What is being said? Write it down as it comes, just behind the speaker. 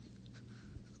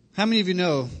How many of you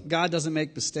know God doesn't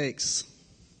make mistakes?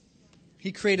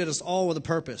 He created us all with a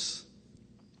purpose.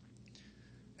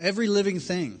 Every living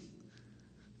thing.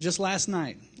 Just last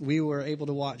night, we were able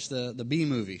to watch the Bee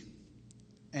Movie.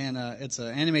 And it's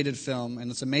an animated film, and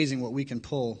it's amazing what we can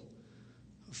pull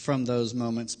from those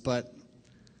moments. But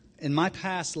in my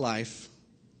past life,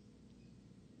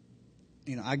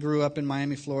 I grew up in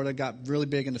Miami, Florida, got really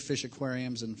big into fish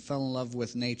aquariums and fell in love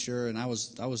with nature. And I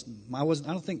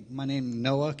don't think my name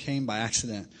Noah came by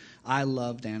accident. I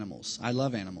loved animals. I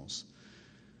love animals.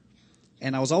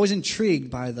 And I was always intrigued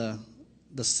by the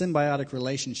symbiotic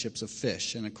relationships of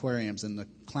fish and aquariums and the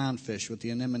clownfish with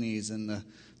the anemones and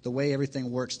the way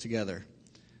everything works together.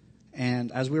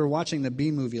 And as we were watching the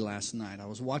Bee Movie last night, I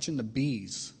was watching the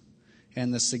bees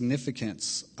and the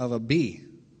significance of a bee.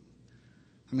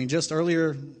 I mean, just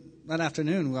earlier that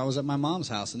afternoon, I was at my mom's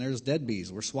house, and there's dead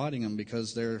bees. We're swatting them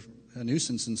because they're a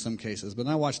nuisance in some cases. But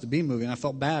then I watched the Bee Movie, and I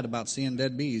felt bad about seeing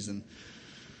dead bees.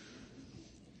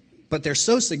 But they're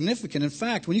so significant. In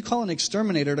fact, when you call an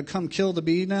exterminator to come kill the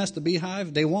bee nest, the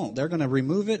beehive, they won't. They're going to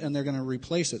remove it, and they're going to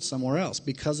replace it somewhere else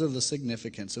because of the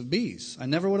significance of bees. I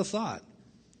never would have thought.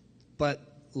 But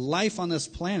life on this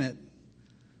planet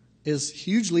is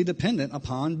hugely dependent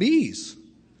upon bees.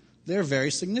 They're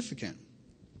very significant.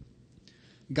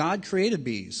 God created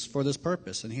bees for this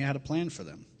purpose, and he had a plan for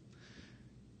them.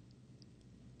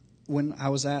 When I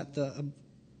was at the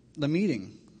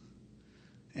meeting,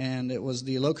 and it was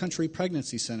the Low Country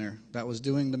Pregnancy Center that was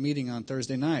doing the meeting on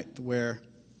Thursday night, where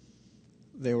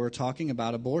they were talking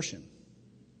about abortion.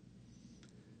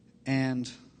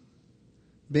 And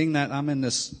being that I'm in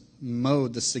this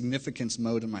mode, the significance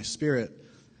mode in my spirit,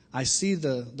 I see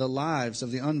the lives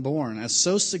of the unborn as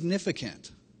so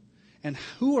significant. And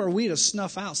who are we to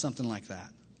snuff out something like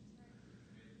that?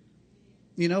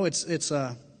 It's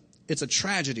a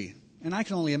tragedy. And I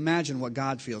can only imagine what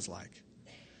God feels like.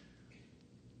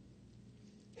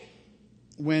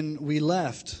 When we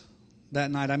left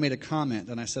that night, I made a comment,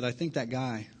 and I said, I think that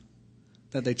guy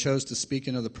that they chose to speak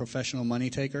into the professional money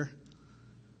taker,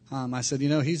 I said,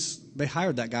 they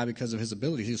hired that guy because of his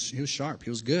ability. He was sharp.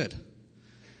 He was good.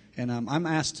 And I'm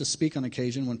asked to speak on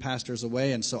occasion when pastor's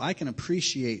away, and so I can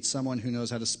appreciate someone who knows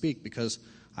how to speak because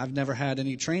I've never had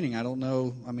any training. I don't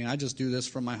know. I just do this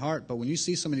from my heart. But when you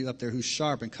see somebody up there who's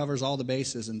sharp and covers all the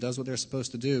bases and does what they're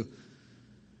supposed to do,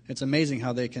 it's amazing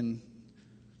how they can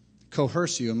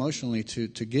coerce you emotionally to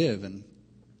give. And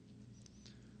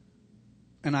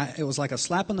it was like a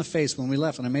slap in the face when we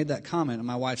left, and I made that comment, and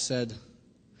my wife said,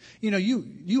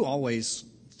 you always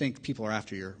think people are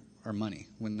after our money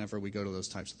whenever we go to those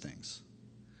types of things.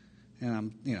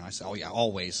 And I said, oh yeah,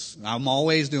 always. I'm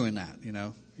always doing that,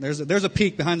 There's a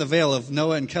peek behind the veil of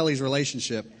Noah and Kelly's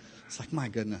relationship. It's like, my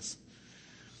goodness.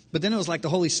 But then it was like the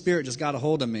Holy Spirit just got a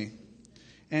hold of me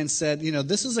and said,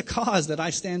 this is a cause that I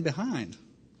stand behind.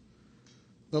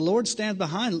 The Lord stands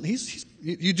behind.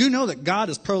 You do know that God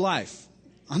is pro-life.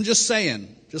 I'm just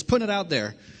saying, just putting it out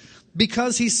there.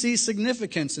 Because he sees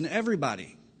significance in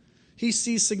everybody. He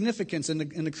sees significance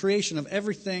in the creation of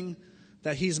everything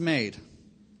that he's made.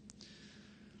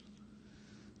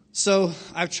 So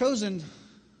I've chosen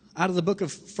out of the book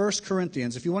of 1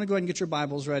 Corinthians, if you want to go ahead and get your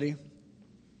Bibles ready,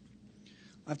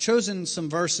 I've chosen some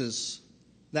verses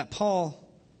that Paul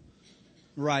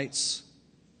writes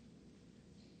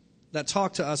that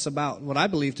talk to us about what I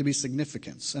believe to be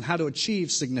significance and how to achieve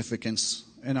significance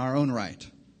in our own right.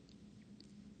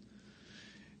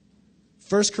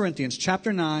 1 Corinthians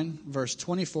chapter 9, verse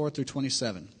 24 through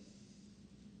 27.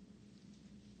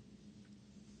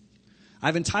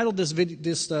 I've entitled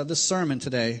this sermon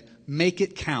today, Make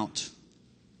It Count.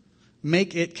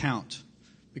 Make it count.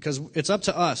 Because it's up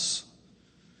to us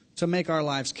to make our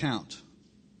lives count.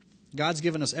 God's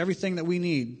given us everything that we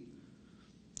need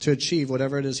to achieve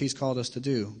whatever it is he's called us to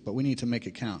do, but we need to make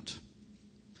it count.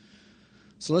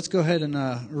 So let's go ahead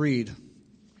and read.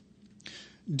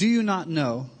 Do you not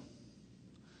know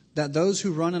that those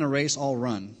who run in a race all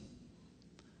run,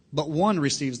 but one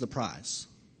receives the prize?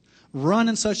 Run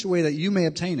in such a way that you may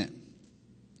obtain it.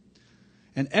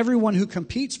 And everyone who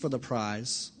competes for the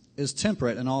prize is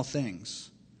temperate in all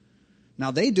things. Now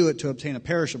they do it to obtain a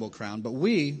perishable crown, but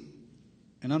we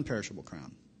an unperishable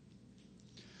crown.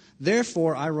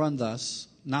 Therefore I run thus,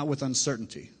 not with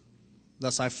uncertainty.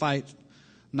 Thus I fight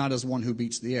not as one who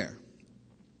beats the air.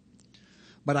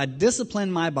 But I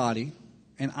discipline my body,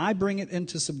 and I bring it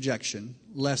into subjection,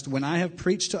 lest when I have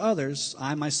preached to others,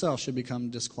 I myself should become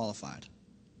disqualified.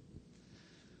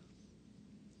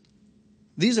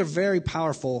 These are very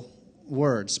powerful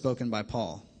words spoken by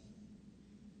Paul.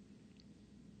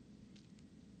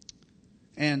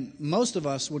 And most of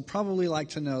us would probably like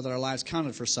to know that our lives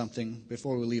counted for something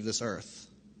before we leave this earth.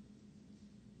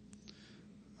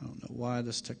 I don't know why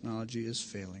this technology is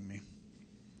failing me.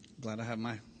 Glad I have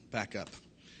my backup.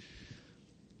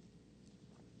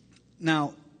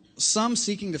 Now, some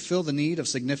seeking to fill the need of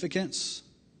significance,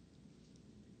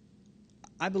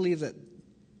 I believe that,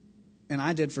 and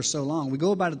I did for so long, we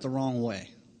go about it the wrong way.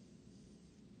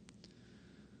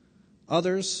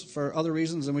 Others, for other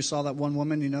reasons, and we saw that one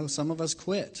woman, some of us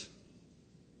quit.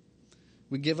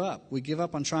 We give up. We give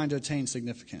up on trying to attain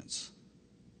significance.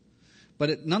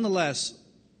 But nonetheless,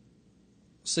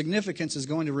 significance is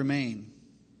going to remain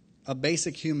a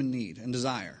basic human need and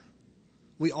desire.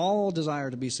 We all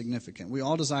desire to be significant. We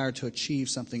all desire to achieve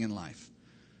something in life,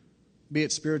 be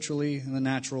it spiritually, in the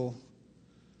natural.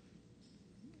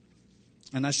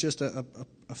 And that's just a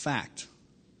fact.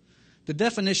 The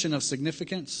definition of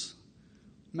significance,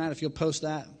 Matt, if you'll post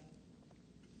that,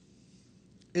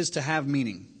 is to have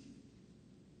meaning.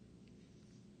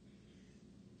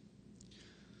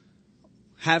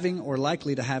 Having or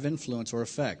likely to have influence or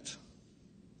effect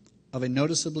of a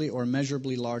noticeably or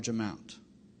measurably large amount.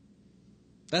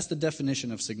 That's the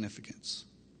definition of significance.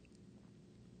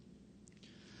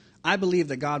 I believe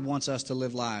that God wants us to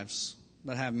live lives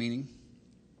that have meaning,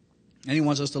 and He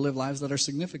wants us to live lives that are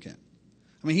significant.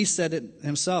 I mean, He said it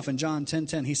Himself in John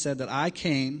 10:10. He said that I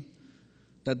came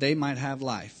that they might have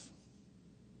life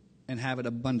and have it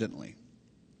abundantly.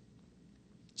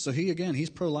 So He's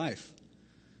pro-life.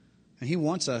 And He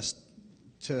wants us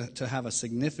to have a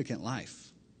significant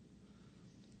life.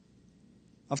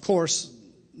 Of course,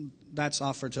 that's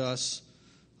offered to us,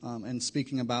 and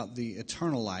speaking about the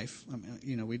eternal life.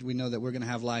 We know that we're going to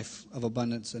have life of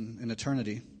abundance in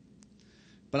eternity.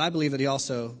 But I believe that He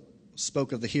also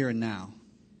spoke of the here and now.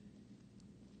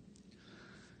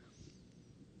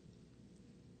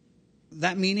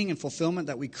 That meaning and fulfillment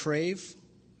that we crave,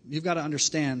 you've got to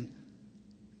understand,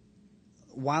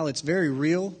 while it's very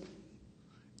real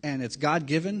and it's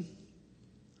God-given,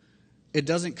 it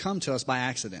doesn't come to us by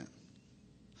accident.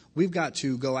 We've got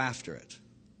to go after it.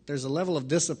 There's a level of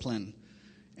discipline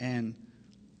and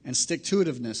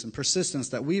stick-to-itiveness and persistence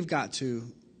that we've got to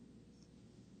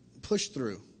push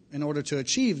through in order to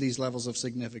achieve these levels of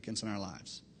significance in our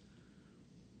lives.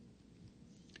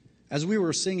 As we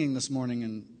were singing this morning,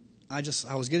 and I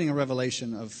was getting a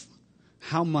revelation of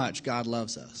how much God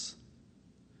loves us.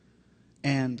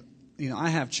 And, I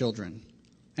have children,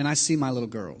 and I see my little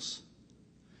girls.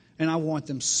 And I want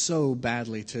them so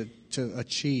badly to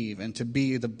achieve and to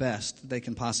be the best they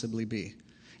can possibly be.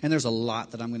 And there's a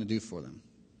lot that I'm going to do for them.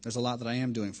 There's a lot that I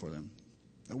am doing for them,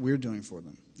 that we're doing for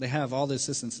them. They have all the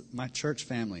assistance, my church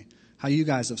family, how you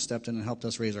guys have stepped in and helped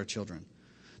us raise our children.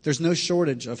 There's no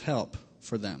shortage of help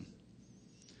for them.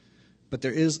 But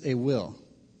there is a will,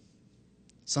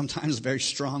 sometimes a very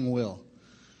strong will.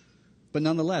 But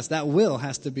nonetheless, that will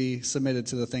has to be submitted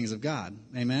to the things of God.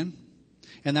 Amen?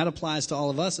 And that applies to all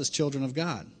of us as children of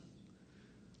God.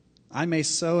 I may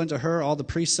sow into her all the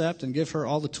precept and give her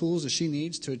all the tools that she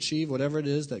needs to achieve whatever it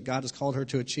is that God has called her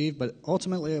to achieve, but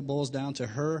ultimately it boils down to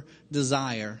her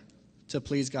desire to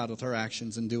please God with her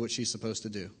actions and do what she's supposed to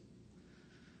do.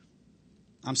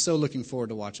 I'm so looking forward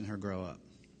to watching her grow up.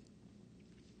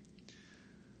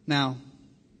 Now,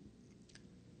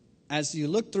 as you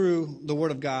look through the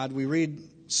Word of God, we read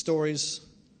stories,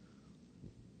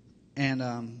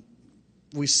 and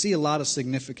we see a lot of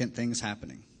significant things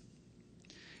happening.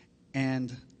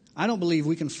 And I don't believe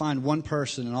we can find one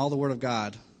person in all the Word of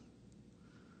God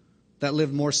that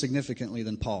lived more significantly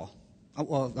than Paul.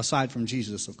 Well, aside from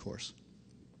Jesus, of course.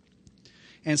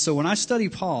 And so when I study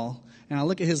Paul and I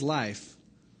look at his life,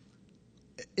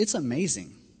 it's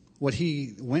amazing what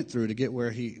he went through to get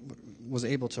where he was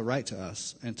able to write to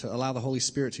us and to allow the Holy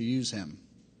Spirit to use him.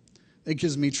 It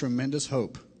gives me tremendous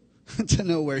hope to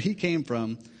know where he came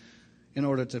from in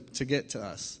order to get to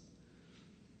us.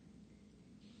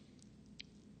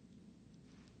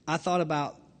 I thought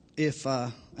about if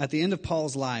at the end of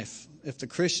Paul's life, if the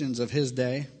Christians of his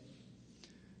day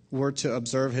were to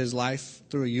observe his life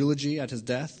through a eulogy at his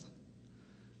death,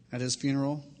 at his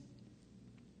funeral,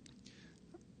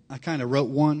 I kind of wrote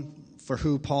one for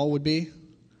who Paul would be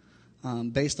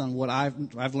based on what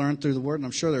I've learned through the Word. And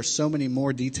I'm sure there's so many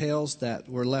more details that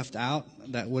were left out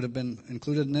that would have been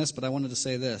included in this. But I wanted to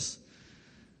say this,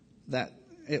 that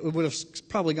it would have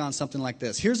probably gone something like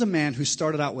this. Here's a man who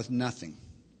started out with nothing.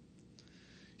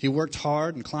 He worked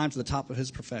hard and climbed to the top of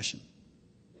his profession.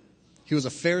 He was a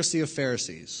Pharisee of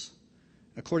Pharisees,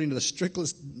 according to the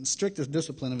strictest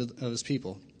discipline of his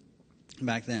people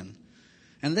back then.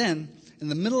 And then, in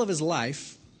the middle of his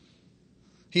life,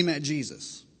 he met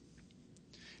Jesus.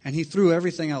 And he threw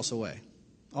everything else away,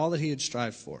 all that he had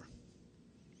strived for.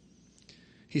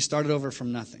 He started over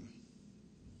from nothing.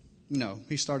 No,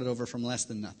 he started over from less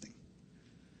than nothing.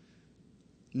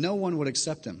 No one would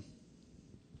accept him.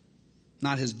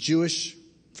 Not his Jewish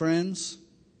friends,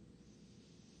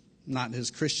 not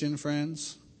his Christian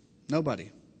friends, nobody.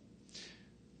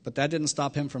 But that didn't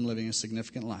stop him from living a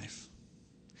significant life.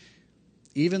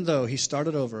 Even though he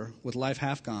started over with life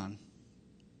half gone,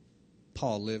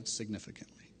 Paul lived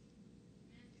significantly.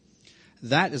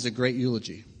 That is a great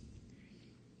eulogy.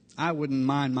 I wouldn't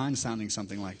mind mine sounding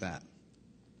something like that.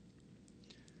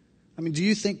 I mean, do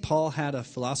you think Paul had a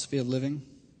philosophy of living?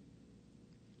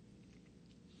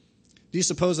 Do you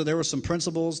suppose that there were some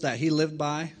principles that he lived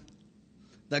by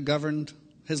that governed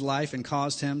his life and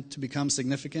caused him to become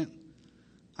significant?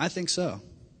 I think so.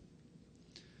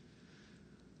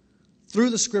 Through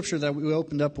the scripture that we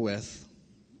opened up with,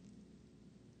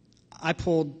 I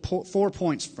pulled 4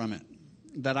 points from it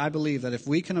that I believe that if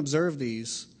we can observe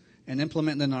these and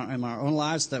implement them in our own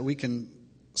lives, that we can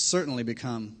certainly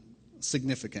become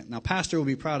significant. Now, Pastor will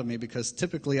be proud of me because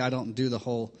typically I don't do the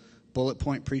whole bullet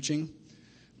point preaching.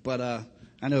 But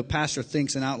I know Pastor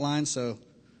thinks in outlines, so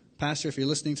Pastor, if you're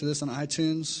listening to this on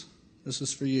iTunes, this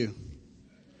is for you.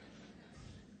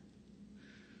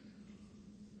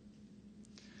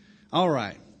 All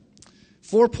right.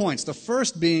 4 points. The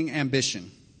first being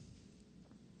ambition.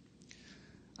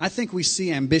 I think we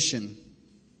see ambition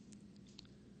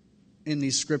in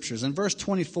these scriptures. In verse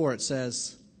 24 it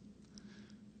says,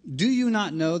 "Do you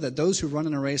not know that those who run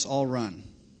in a race all run,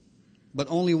 but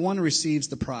only one receives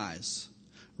the prize?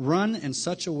 Run in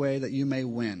such a way that you may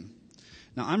win."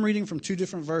 Now, I'm reading from 2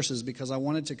 different verses because I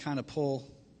wanted to kind of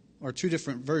pull, or 2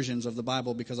 different versions of the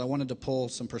Bible because I wanted to pull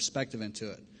some perspective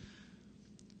into it.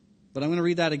 But I'm going to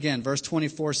read that again. Verse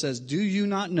 24 says, "Do you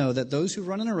not know that those who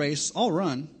run in a race all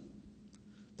run,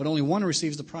 but only one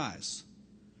receives the prize?"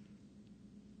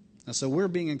 And so we're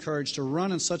being encouraged to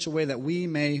run in such a way that we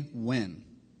may win,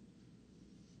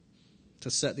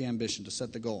 to set the ambition, to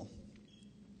set the goal.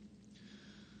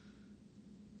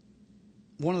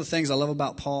 One of the things I love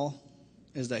about Paul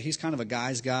is that he's kind of a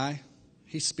guy's guy.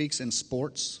 He speaks in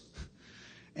sports.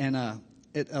 And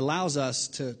it allows us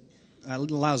to,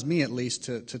 it allows me at least,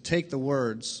 to take the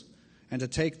words and to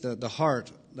take the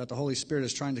heart that the Holy Spirit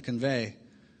is trying to convey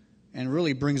and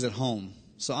really brings it home.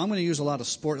 So I'm going to use a lot of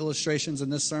sport illustrations in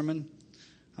this sermon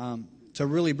to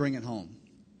really bring it home.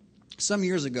 Some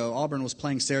years ago, Auburn was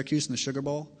playing Syracuse in the Sugar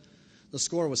Bowl. The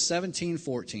score was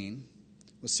 17-14,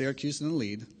 with Syracuse in the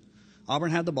lead.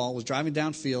 Auburn had the ball, was driving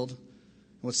downfield.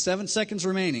 With 7 seconds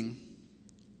remaining,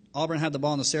 Auburn had the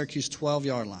ball on the Syracuse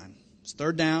 12-yard line. It's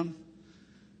 3rd down,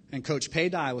 and Coach Pay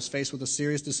Dye was faced with a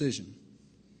serious decision.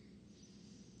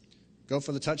 Go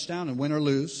for the touchdown and win or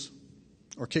lose,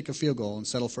 or kick a field goal and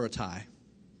settle for a tie.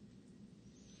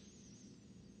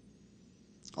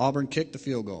 Auburn kicked the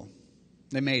field goal.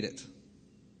 They made it.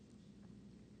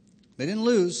 They didn't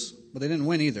lose, but they didn't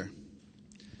win either.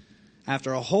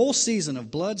 After a whole season of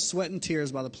blood, sweat, and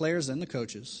tears by the players and the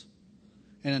coaches,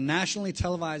 in a nationally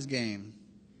televised game,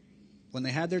 when they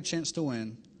had their chance to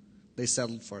win, they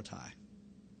settled for a tie.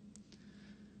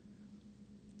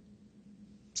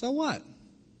 So what?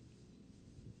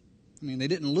 I mean, they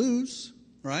didn't lose,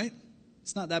 right?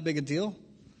 It's not that big a deal.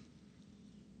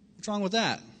 What's wrong with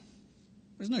that?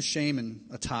 There's no shame in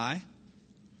a tie.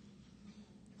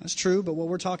 That's true, but what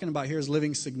we're talking about here is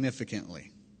living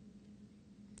significantly.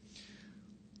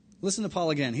 Listen to Paul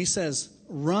again. He says,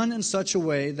 run in such a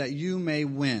way that you may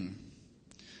win.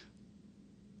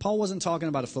 Paul wasn't talking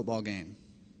about a football game.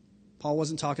 Paul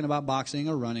wasn't talking about boxing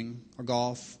or running or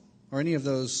golf or any of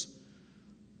those,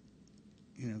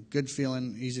 good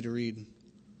feeling, easy to read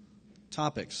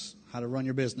topics, how to run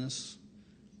your business.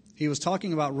 He was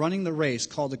talking about running the race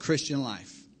called the Christian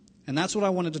life. And that's what I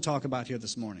wanted to talk about here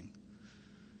this morning.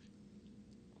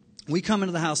 We come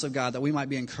into the house of God that we might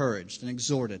be encouraged and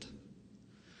exhorted.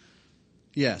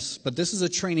 Yes, but this is a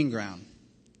training ground.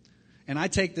 And I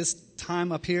take this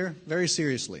time up here very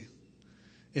seriously.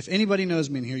 If anybody knows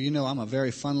me in here, you know I'm a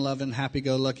very fun-loving,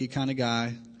 happy-go-lucky kind of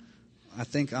guy. I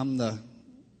think I'm the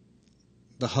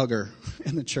hugger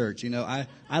in the church.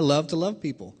 I love to love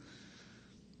people.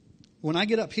 When I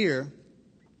get up here,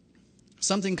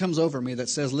 something comes over me that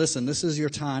says, listen, this is your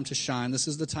time to shine. This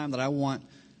is the time that I want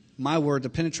my word to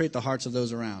penetrate the hearts of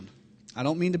those around. I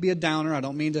don't mean to be a downer. I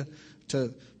don't mean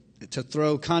to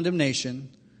throw condemnation.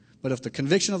 But if the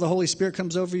conviction of the Holy Spirit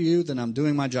comes over you, then I'm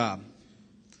doing my job.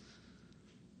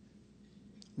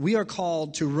 We are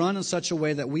called to run in such a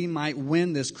way that we might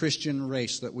win this Christian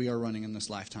race that we are running in this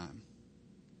lifetime.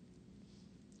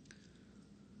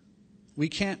 We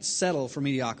can't settle for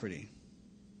mediocrity.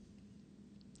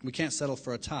 We can't settle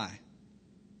for a tie.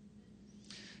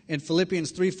 In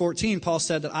Philippians 3:14, Paul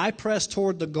said that I press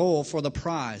toward the goal for the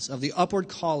prize of the upward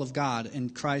call of God in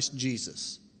Christ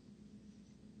Jesus.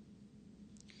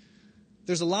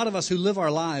 There's a lot of us who live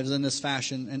our lives in this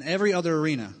fashion in every other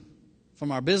arena.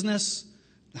 From our business,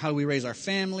 how do we raise our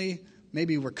family?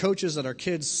 Maybe we're coaches at our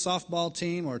kids' softball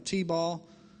team or t-ball.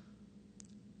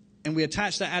 And we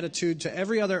attach that attitude to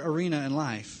every other arena in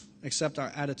life except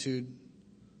our attitude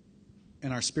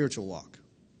in our spiritual walk.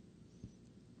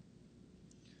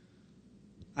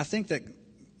 I think that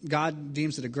God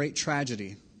deems it a great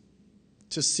tragedy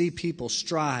to see people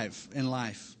strive in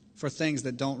life for things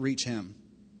that don't reach Him.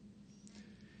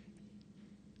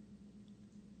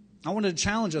 I wanted to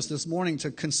challenge us this morning to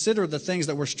consider the things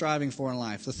that we're striving for in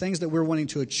life, the things that we're wanting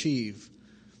to achieve,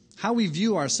 how we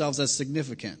view ourselves as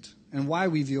significant, and why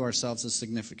we view ourselves as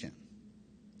significant.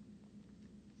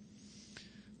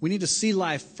 We need to see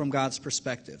life from God's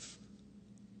perspective.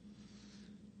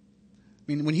 I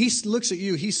mean, when He looks at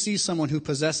you, He sees someone who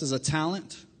possesses a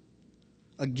talent,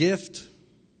 a gift,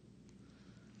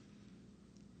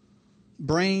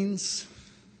 brains.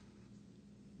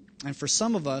 And for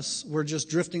some of us, we're just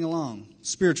drifting along,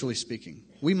 spiritually speaking.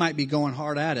 We might be going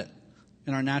hard at it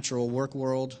in our natural work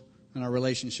world, in our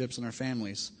relationships, and our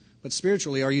families. But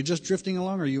spiritually, are you just drifting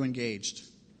along or are you engaged?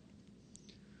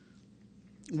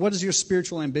 What is your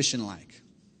spiritual ambition like?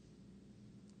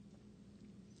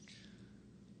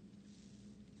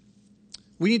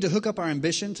 We need to hook up our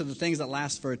ambition to the things that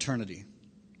last for eternity.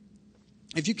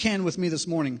 If you can with me this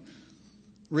morning,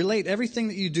 relate everything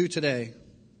that you do today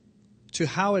to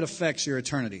how it affects your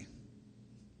eternity.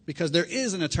 Because there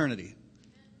is an eternity.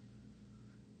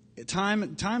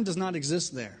 Time does not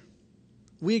exist there.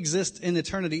 We exist in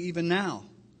eternity even now,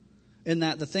 in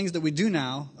that the things that we do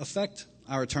now affect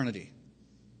our eternity.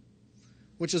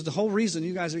 Which is the whole reason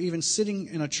you guys are even sitting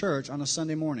in a church on a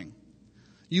Sunday morning.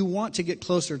 You want to get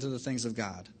closer to the things of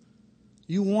God.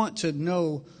 You want to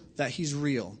know that He's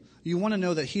real. You want to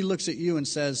know that He looks at you and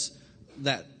says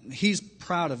that He's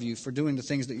proud of you for doing the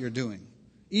things that you're doing,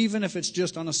 even if it's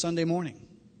just on a Sunday morning.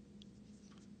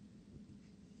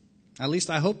 At least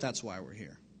I hope that's why we're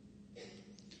here.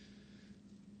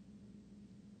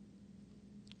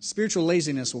 Spiritual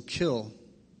laziness will kill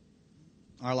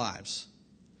our lives,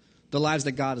 the lives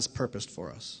that God has purposed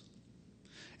for us.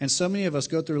 And so many of us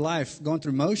go through life, going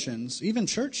through motions, even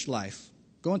church life,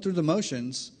 going through the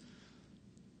motions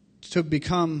to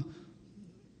become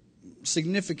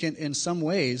significant in some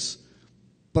ways,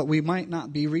 but we might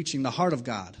not be reaching the heart of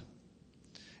God,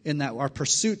 in that our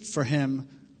pursuit for Him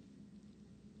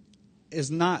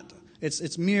is not,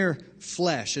 it's mere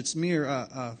flesh, it's mere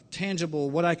tangible,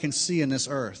 what I can see in this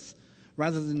earth,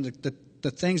 rather than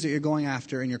the things that you're going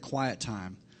after in your quiet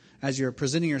time, as you're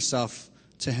presenting yourself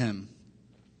to Him.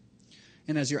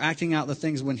 And as you're acting out the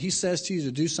things, when He says to you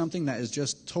to do something that is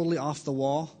just totally off the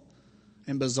wall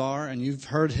and bizarre, and you've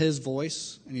heard His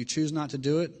voice and you choose not to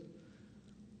do it,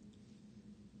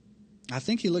 I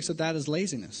think He looks at that as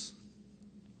laziness.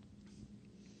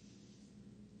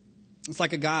 It's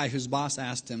like a guy whose boss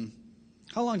asked him,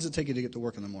 "How long does it take you to get to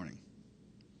work in the morning?"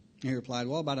 And he replied,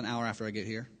 "Well, about an hour after I get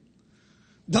here."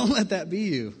 Don't let that be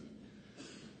you.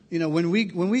 You know, when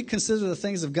we consider the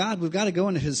things of God, we've got to go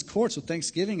into His courts with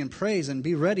thanksgiving and praise and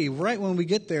be ready right when we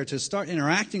get there to start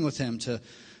interacting with Him.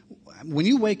 When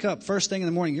you wake up first thing in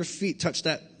the morning, your feet touch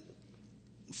that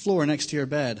floor next to your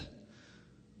bed.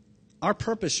 Our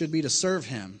purpose should be to serve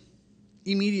Him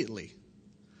immediately.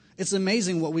 It's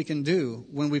amazing what we can do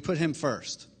when we put Him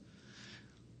first.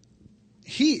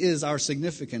 He is our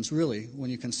significance, really, when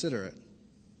you consider it.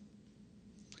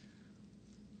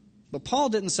 But Paul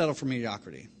didn't settle for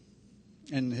mediocrity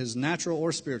in his natural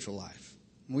or spiritual life.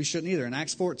 We shouldn't either. In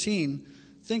Acts 14,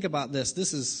 think about this.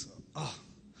 This is,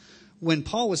 when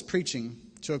Paul was preaching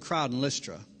to a crowd in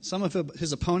Lystra, some of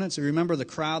his opponents, you remember the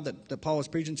crowd that Paul was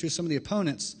preaching to, some of the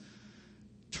opponents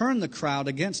turned the crowd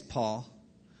against Paul,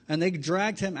 and they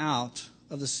dragged him out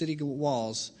of the city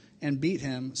walls and beat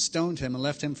him, stoned him, and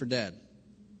left him for dead.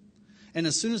 And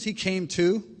as soon as he came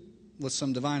to, with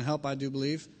some divine help, I do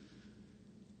believe,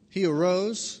 he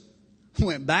arose,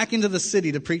 went back into the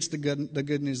city to preach the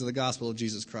good news of the gospel of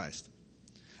Jesus Christ.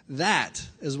 That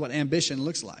is what ambition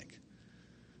looks like.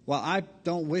 While I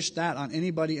don't wish that on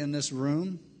anybody in this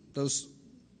room, those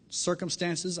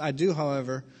circumstances, I do,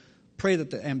 however, pray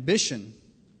that the ambition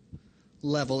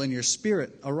level in your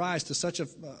spirit arise to such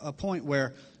a point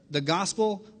where the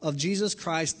gospel of Jesus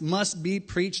Christ must be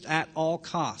preached at all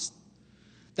costs.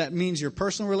 That means your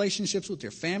personal relationships with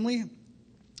your family.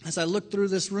 As I look through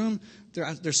this room,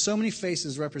 there's so many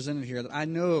faces represented here that I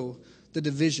know the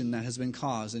division that has been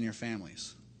caused in your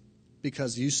families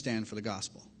because you stand for the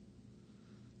gospel,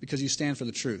 because you stand for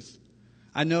the truth.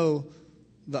 I know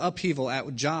the upheaval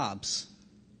at jobs.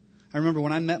 I remember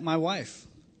when I met my wife,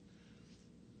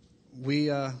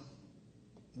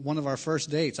 one of our first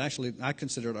dates, actually I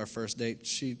consider it our first date.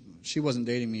 She wasn't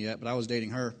dating me yet, but I was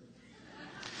dating her.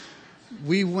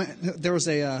 There was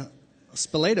a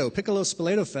Piccolo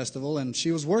Spoleto Festival, and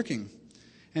she was working.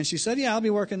 And she said, yeah, I'll be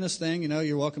working this thing.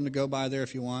 You're welcome to go by there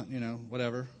if you want,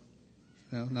 whatever.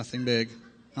 Nothing big.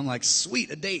 I'm like,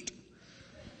 sweet, a date.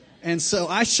 And so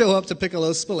I show up to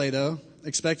Piccolo Spoleto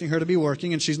expecting her to be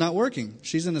working, and she's not working.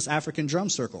 She's in this African drum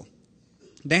circle,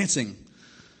 dancing.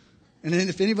 And then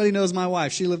if anybody knows my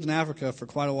wife, she lived in Africa for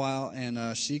quite a while,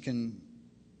 and she can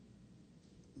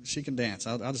dance.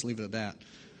 I'll just leave it at that.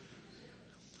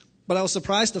 But I was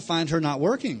surprised to find her not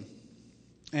working.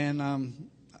 And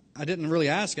I didn't really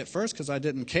ask at first because I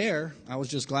didn't care. I was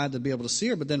just glad to be able to see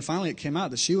her. But then finally it came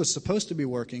out that she was supposed to be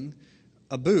working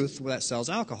a booth that sells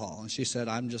alcohol. And she said,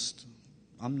 I'm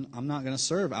not going to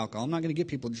serve alcohol. I'm not going to get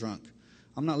people drunk.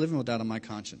 I'm not living with that on my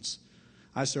conscience.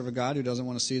 I serve a God who doesn't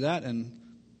want to see that, and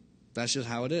that's just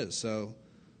how it is. So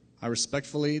I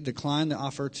respectfully declined the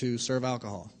offer to serve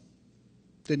alcohol.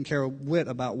 Didn't care a whit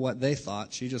about what they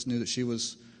thought. She just knew that she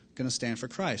was going to stand for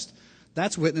Christ.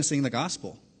 That's witnessing the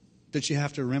gospel. Did she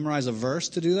have to memorize a verse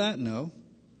to do that? No.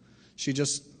 She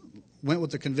just went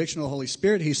with the conviction of the Holy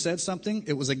Spirit. He said something.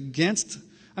 It was against,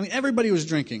 everybody was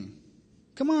drinking.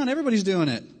 Come on, everybody's doing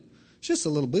it. It's just a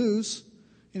little booze.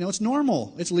 It's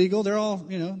normal. It's legal. They're all,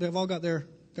 they're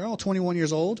all 21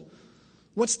 years old.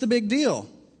 What's the big deal?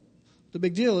 The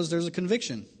big deal is there's a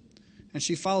conviction. And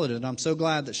she followed it. And I'm so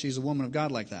glad that she's a woman of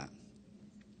God like that.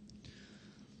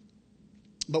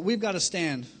 But we've got to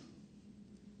stand,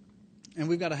 and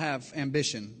we've got to have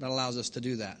ambition that allows us to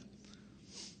do that.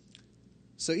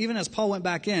 So even as Paul went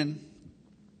back in,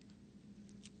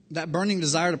 that burning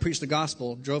desire to preach the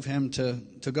gospel drove him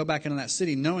to go back into that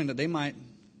city, knowing that they might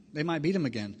beat him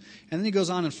again. And then he goes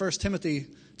on in 1 Timothy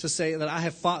to say that I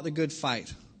have fought the good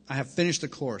fight. I have finished the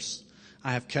course.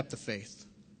 I have kept the faith.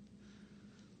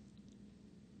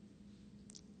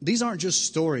 These aren't just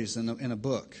stories in a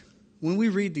book. When we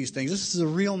read these things, this is a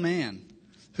real man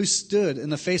who stood in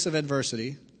the face of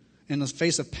adversity, in the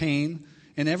face of pain,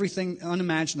 and everything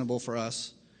unimaginable for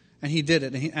us. And he did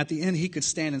it. And at the end, he could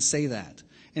stand and say that.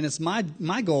 And it's my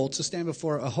goal to stand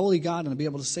before a holy God and to be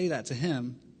able to say that to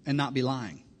him and not be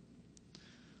lying.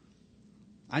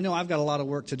 I know I've got a lot of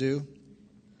work to do.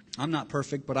 I'm not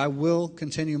perfect, but I will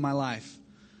continue my life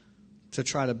to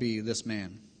try to be this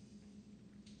man.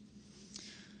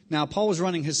 Now, Paul was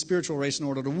running his spiritual race in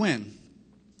order to win.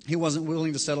 He wasn't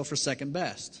willing to settle for second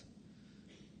best.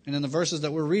 And in the verses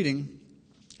that we're reading,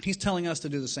 he's telling us to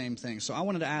do the same thing. So I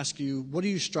wanted to ask you, what are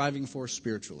you striving for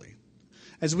spiritually?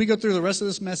 As we go through the rest of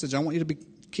this message, I want you to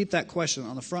keep that question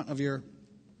on the front of your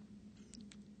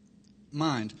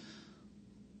mind.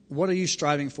 What are you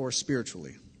striving for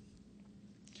spiritually?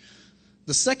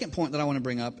 The second point that I want to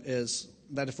bring up is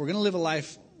that if we're going to live a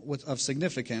life of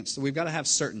significance, we've got to have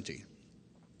certainty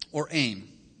or aim.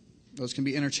 Those can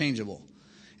be interchangeable.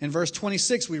 In verse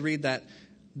 26, we read that,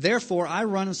 therefore I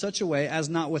run in such a way as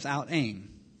not without aim.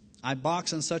 I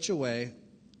box in such a way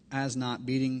as not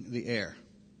beating the air.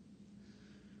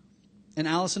 In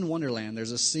Alice in Wonderland,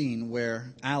 there's a scene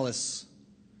where Alice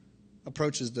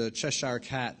approaches the Cheshire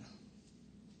Cat,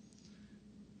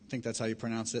 I think that's how you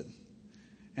pronounce it,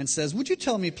 and says, would you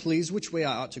tell me, please, which way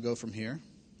I ought to go from here?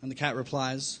 And the cat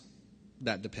replies,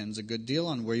 that depends a good deal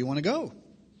on where you want to go.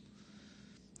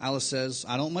 Alice says,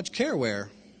 I don't much care where.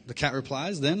 The cat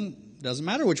replies, then it doesn't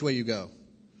matter which way you go.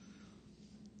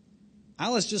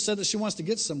 Alice just said that she wants to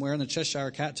get somewhere, and the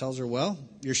Cheshire Cat tells her, well,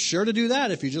 you're sure to do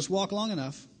that if you just walk long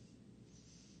enough.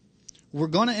 We're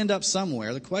going to end up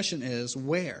somewhere. The question is,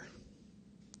 where?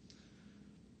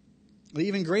 The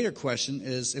even greater question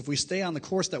is, if we stay on the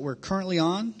course that we're currently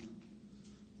on,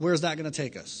 where is that going to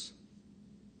take us?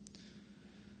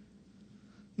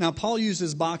 Now, Paul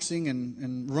uses boxing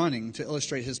and running to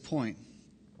illustrate his point.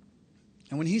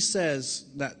 And when he says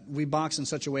that we box in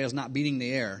such a way as not beating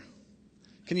the air,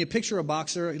 can you picture a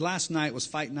boxer? Last night was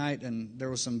fight night, and there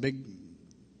was some big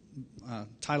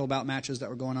title bout matches that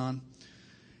were going on.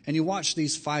 And you watch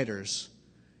these fighters,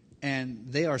 and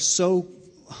they are so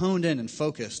honed in and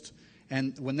focused.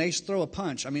 And when they throw a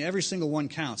punch, every single one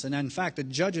counts. And in fact, the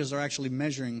judges are actually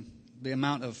measuring the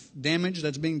amount of damage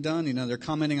that's being done. They're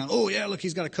commenting on, oh, yeah, look,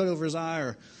 he's got a cut over his eye,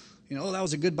 or, oh, that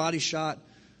was a good body shot.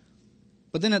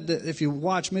 But then if you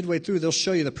watch midway through, they'll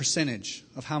show you the percentage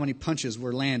of how many punches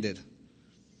were landed.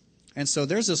 And so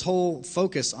there's this whole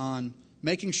focus on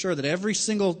making sure that every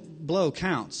single blow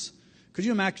counts. Could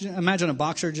you imagine a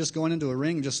boxer just going into a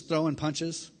ring, just throwing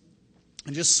punches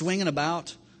and just swinging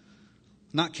about,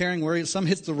 not caring where some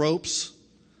hits the ropes,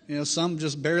 some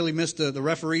just barely missed the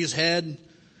referee's head.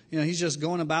 He's just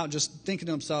going about just thinking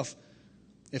to himself,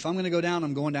 if I'm going to go down,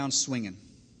 I'm going down swinging.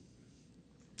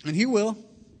 And he will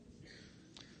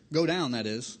go down, that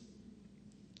is.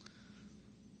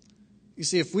 You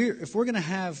see, if we're going to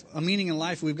have a meaning in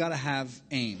life, we've got to have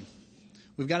aim.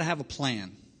 We've got to have a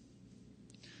plan.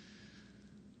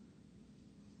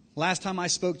 Last time I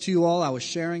spoke to you all, I was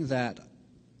sharing that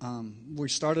we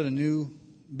started a new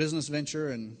business venture,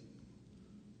 and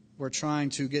we're trying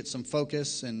to get some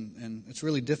focus, and it's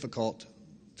really difficult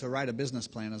to write a business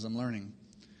plan, as I'm learning.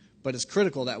 But it's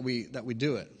critical that we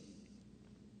do it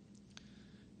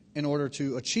in order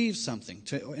to achieve something,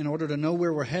 in order to know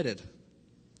where we're headed.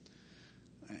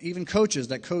 Even coaches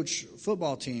that coach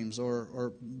football teams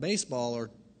or baseball or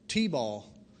t-ball,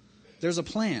 there's a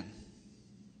plan.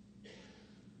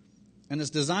 And it's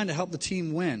designed to help the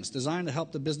team win. It's designed to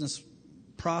help the business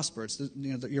prosper.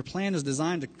 Your plan is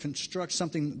designed to construct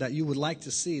something that you would like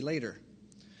to see later.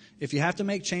 If you have to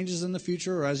make changes in the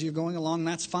future or as you're going along,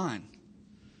 that's fine.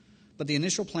 But the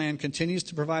initial plan continues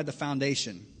to provide the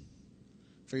foundation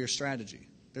for your strategy.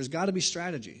 There's got to be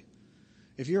strategy.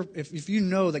 If you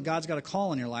know that God's got a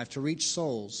call in your life to reach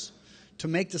souls, to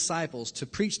make disciples, to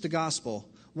preach the gospel,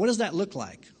 what does that look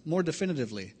like more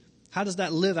definitively? How does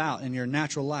that live out in your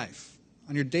natural life?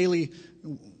 On your daily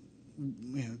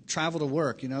travel to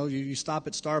work, you stop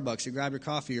at Starbucks, you grab your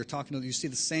coffee, you see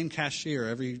the same cashier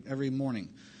every morning.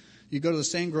 You go to the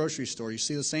same grocery store, you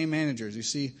see the same managers, you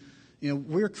see,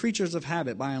 we're creatures of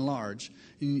habit by and large.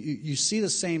 You see the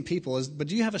same people, but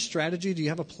do you have a strategy? Do you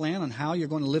have a plan on how you're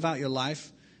going to live out your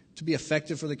life to be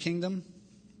effective for the kingdom?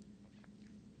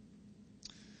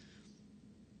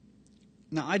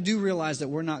 Now, I do realize that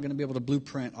we're not going to be able to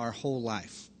blueprint our whole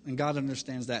life, and God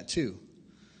understands that too.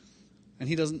 And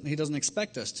He doesn't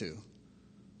expect us to.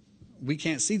 We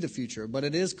can't see the future, but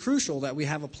it is crucial that we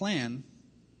have a plan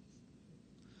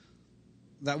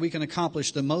that we can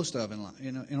accomplish the most of in life,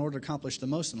 in order to accomplish the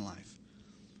most in life.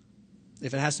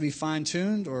 If it has to be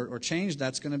fine-tuned or changed,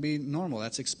 that's going to be normal.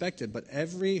 That's expected. But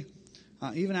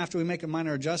even after we make a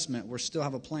minor adjustment, we still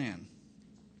have a plan.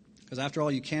 Because after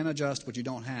all, you can't adjust what you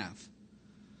don't have.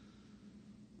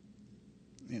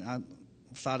 I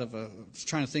was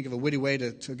trying to think of a witty way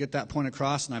to get that point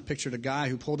across, and I pictured a guy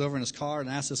who pulled over in his car and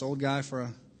asked this old guy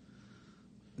for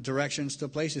directions to a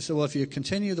place. He said, well, if you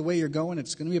continue the way you're going,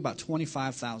 it's going to be about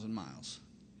 25,000 miles.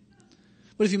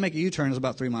 But if you make a U-turn, it's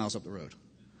about 3 miles up the road.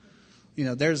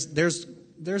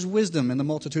 There's wisdom in the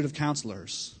multitude of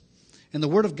counselors. And the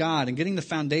Word of God, and getting the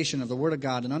foundation of the Word of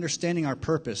God and understanding our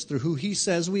purpose through who He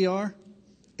says we are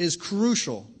is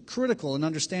critical in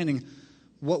understanding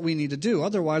what we need to do.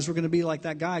 Otherwise, we're going to be like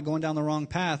that guy going down the wrong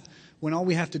path when all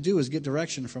we have to do is get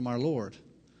direction from our Lord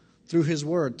through His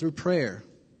Word, through prayer.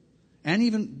 And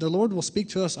even the Lord will speak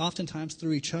to us oftentimes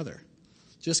through each other.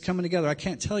 Just coming together. I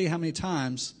can't tell you how many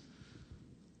times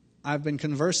I've been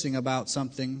conversing about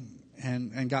something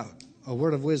and got a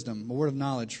word of wisdom, a word of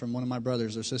knowledge from one of my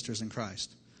brothers or sisters in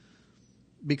Christ.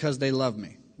 Because they love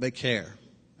me. They care.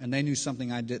 And they knew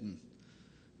something I didn't.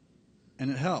 And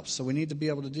it helps. So we need to be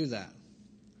able to do that.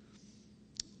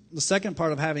 The second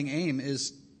part of having aim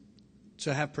is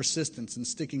to have persistence and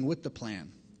sticking with the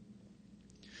plan.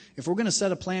 If we're going to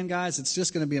set a plan, guys, it's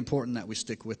just going to be important that we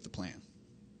stick with the plan.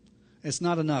 It's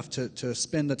not enough to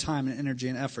spend the time and energy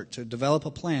and effort to develop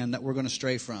a plan that we're going to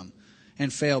stray from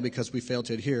and fail because we fail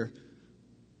to adhere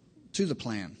to the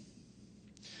plan.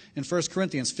 In 1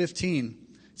 Corinthians 15,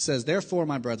 it says, therefore,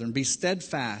 my brethren, be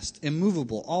steadfast,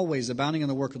 immovable, always abounding in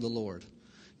the work of the Lord,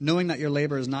 knowing that your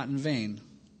labor is not in vain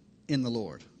in the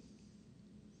Lord.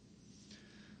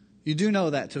 You do know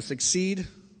that to succeed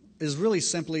is really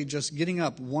simply just getting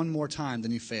up one more time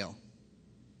than you fail.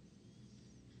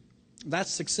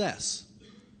 That's success.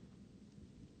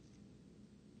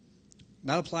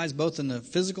 That applies both in the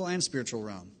physical and spiritual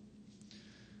realm.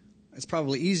 It's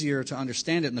probably easier to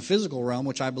understand it in the physical realm,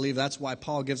 which I believe that's why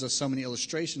Paul gives us so many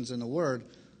illustrations in the Word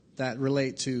that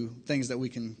relate to things that we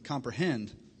can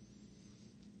comprehend.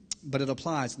 But it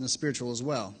applies in the spiritual as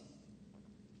well.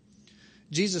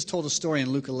 Jesus told a story in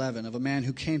Luke 11 of a man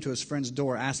who came to his friend's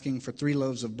door asking for 3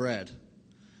 loaves of bread.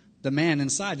 The man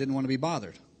inside didn't want to be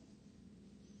bothered.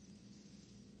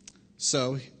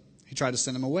 So he tried to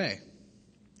send him away,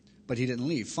 but he didn't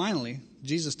leave. Finally,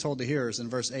 Jesus told the hearers in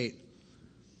verse 8,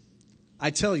 I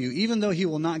tell you, even though he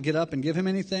will not get up and give him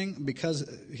anything because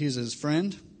he's his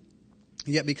friend,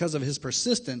 yet because of his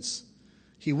persistence,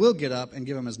 He will get up and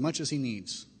give him as much as he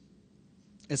needs.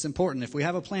 It's important. If we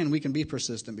have a plan, we can be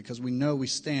persistent because we know we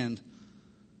stand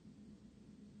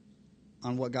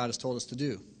on what God has told us to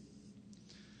do.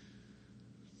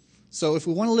 So if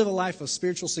we want to live a life of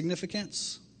spiritual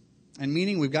significance and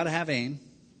meaning, we've got to have aim.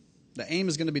 The aim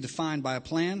is going to be defined by a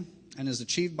plan and is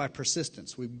achieved by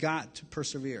persistence. We've got to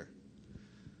persevere.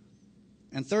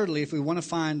 And thirdly, if we want to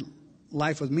find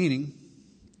life with meaning,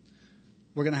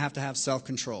 we're going to have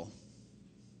self-control.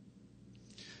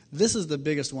 This is the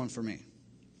biggest one for me.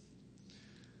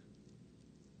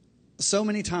 So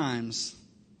many times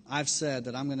I've said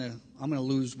that I'm going to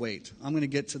lose weight. I'm going to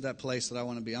get to that place that I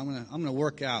want to be. I'm going to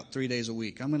work out 3 days a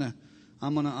week. I'm going to.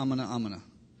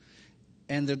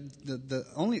 And the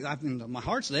only, I mean, my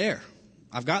heart's there.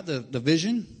 I've got the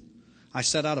vision. I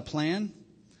set out a plan.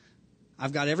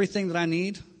 I've got everything that I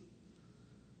need.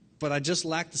 But I just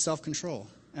lack the self-control.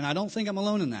 And I don't think I'm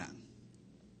alone in that.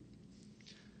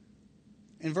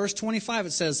 In verse 25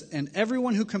 it says, and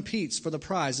everyone who competes for the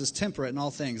prize is temperate in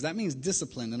all things. That means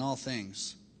disciplined in all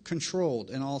things. Controlled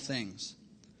in all things.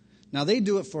 Now they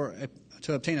do it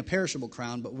to obtain a perishable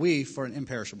crown, but we for an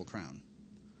imperishable crown.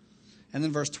 And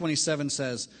then verse 27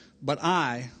 says, but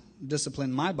I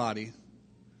discipline my body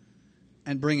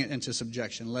and bring it into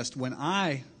subjection, lest when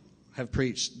I have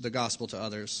preached the gospel to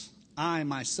others, I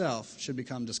myself should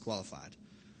become disqualified.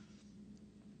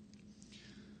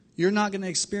 You're not going to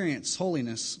experience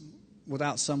holiness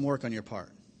without some work on your part.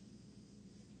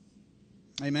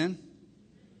 Amen?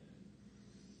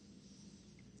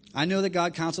 I know that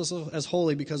God counts us as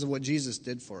holy because of what Jesus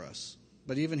did for us.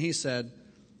 But even he said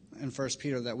in 1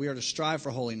 Peter that we are to strive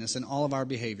for holiness in all of our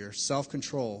behavior.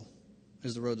 Self-control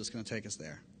is the road that's going to take us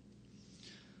there.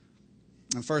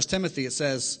 In 1 Timothy it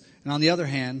says, and on the other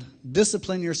hand,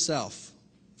 discipline yourself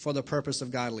for the purpose of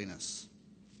godliness.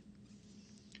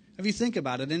 If you think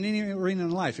about it, in any arena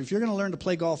in life, if you're going to learn to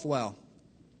play golf well,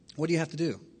 what do you have to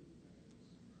do?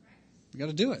 You've got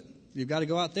to do it. You've got to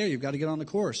go out there. You've got to get on the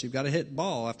course. You've got to hit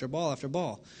ball after ball after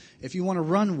ball. If you want to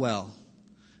run well,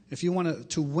 if you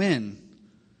want to win,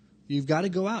 you've got to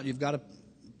go out. You've got to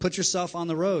put yourself on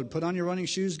the road. Put on your running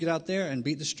shoes, get out there, and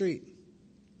beat the street.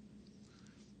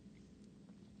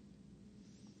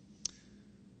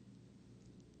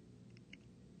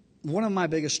 One of my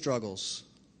biggest struggles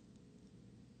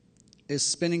is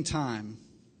spending time,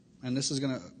 and this is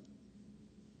going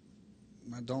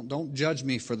to, don't judge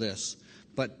me for this,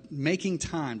 but making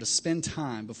time to spend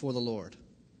time before the Lord.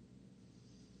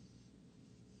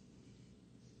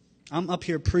 I'm up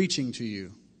here preaching to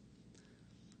you,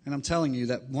 and I'm telling you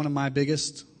that one of my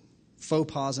biggest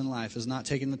faux pas in life is not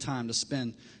taking the time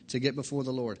to get before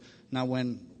the Lord. Now,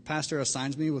 when Pastor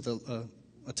assigns me with a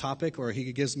topic, or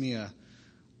he gives me a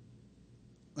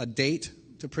date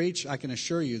to preach, I can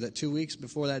assure you that 2 weeks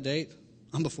before that date,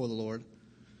 I'm before the Lord.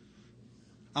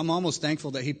 I'm almost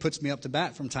thankful that he puts me up to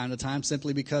bat from time to time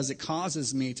simply because it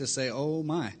causes me to say, oh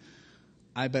my,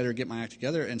 I better get my act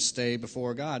together and stay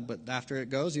before God. But after it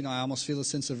goes, I almost feel a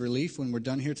sense of relief when we're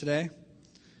done here today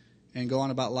and go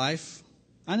on about life.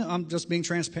 I know I'm just being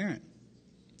transparent.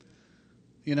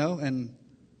 And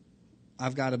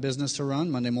I've got a business to run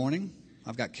Monday morning.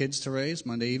 I've got kids to raise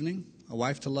Monday evening, a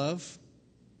wife to love,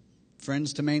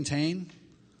 friends to maintain.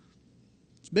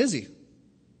 It's busy.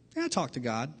 Yeah, I talk to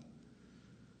God.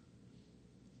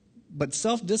 But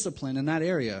self-discipline in that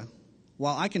area,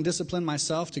 while I can discipline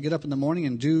myself to get up in the morning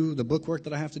and do the book work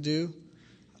that I have to do,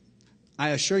 I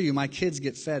assure you my kids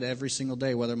get fed every single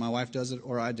day, whether my wife does it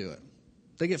or I do it.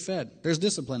 They get fed. There's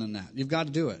discipline in that. You've got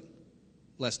to do it,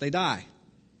 lest they die.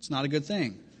 It's not a good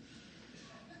thing.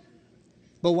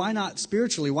 But why not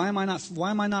spiritually? Why am I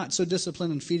not so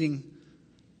disciplined in feeding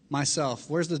myself?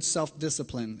 Where's the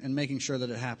self-discipline in making sure that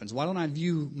it happens? Why don't I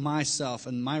view myself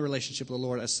and my relationship with the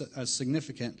Lord as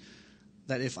significant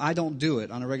that if I don't do it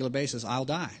on a regular basis, I'll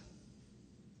die?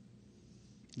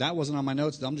 That wasn't on my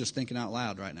notes. I'm just thinking out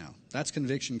loud right now. That's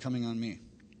conviction coming on me.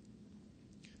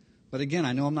 But again,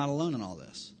 I know I'm not alone in all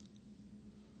this.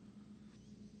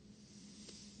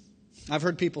 I've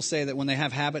heard people say that when they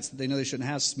have habits that they know they shouldn't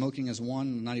have, smoking is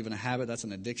one, not even a habit, that's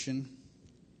an addiction.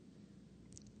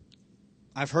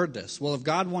 I've heard this. Well, if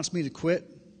God wants me to quit,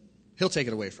 he'll take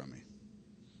it away from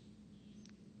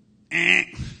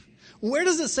me. Where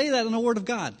does it say that in the Word of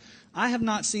God? I have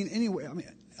not seen anywhere.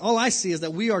 All I see is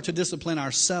that we are to discipline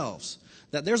ourselves.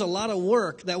 That there's a lot of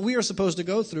work that we are supposed to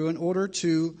go through in order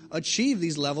to achieve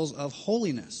these levels of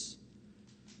holiness.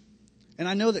 And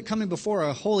I know that coming before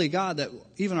a holy God, that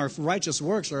even our righteous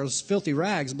works are as filthy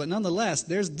rags, but nonetheless,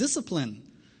 there's discipline.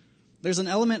 There's an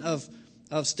element of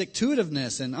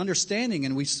stick-to-itiveness and understanding,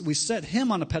 and we set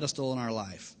him on a pedestal in our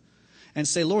life. and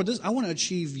say, Lord, I want to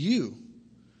achieve you.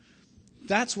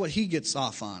 That's what he gets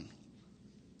off on.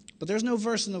 But there's no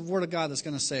verse in the Word of God that's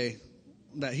going to say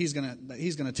that he's going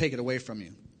to take it away from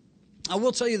you. I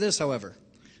will tell you this, however.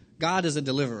 God is a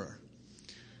deliverer.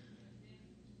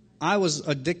 I was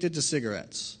addicted to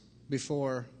cigarettes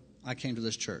before I came to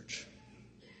this church.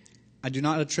 I do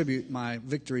not attribute my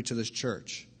victory to this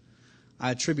church.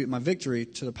 I attribute my victory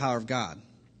to the power of God.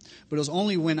 But it was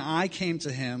only when I came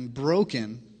to him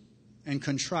broken and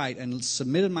contrite and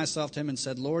submitted myself to him and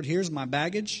said, Lord, here's my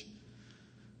baggage,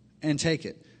 and take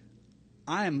it.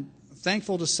 I am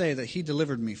thankful to say that he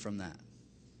delivered me from that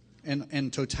in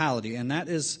totality. And that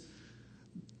is,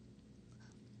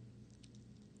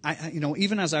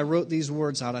 even as I wrote these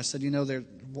words out, I said,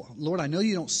 Lord, I know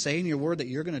you don't say in your word that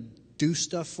you're going to do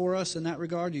stuff for us in that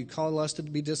regard. You call us to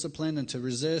be disciplined and to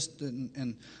resist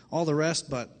and all the rest,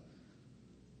 but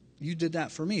you did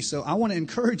that for me. So I want to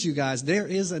encourage you guys, there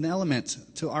is an element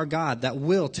to our God that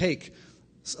will take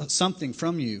something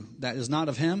from you that is not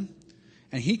of him,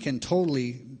 and he can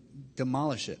totally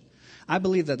demolish it. I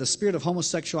believe that the spirit of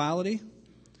homosexuality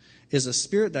is a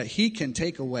spirit that he can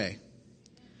take away.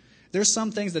 There's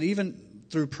some things that even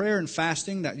through prayer and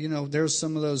fasting that, there's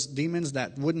some of those demons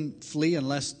that wouldn't flee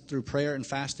unless through prayer and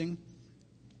fasting.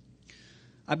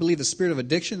 I believe the spirit of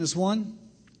addiction is one.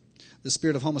 The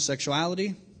spirit of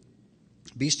homosexuality,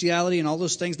 bestiality, and all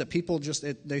those things that people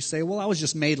they say, well, I was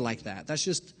just made like that. That's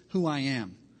just who I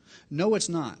am. No, it's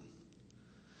not.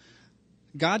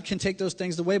 God can take those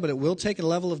things away, but it will take a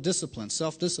level of discipline,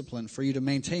 self-discipline, for you to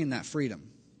maintain that freedom.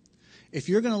 If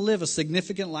you're going to live a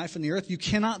significant life in the earth, you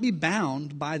cannot be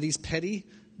bound by these petty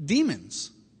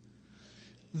demons.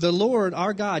 The Lord,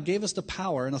 our God, gave us the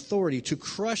power and authority to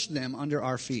crush them under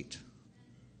our feet.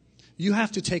 You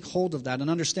have to take hold of that and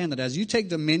understand that as you take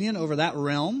dominion over that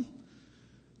realm,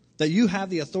 that you have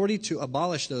the authority to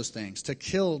abolish those things, to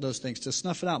kill those things, to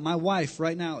snuff it out. My wife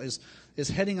right now is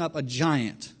heading up a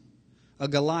giant, a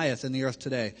Goliath in the earth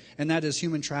today, and that is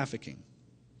human trafficking.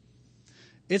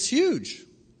 It's huge.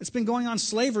 It's been going on.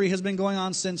 Slavery has been going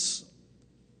on since,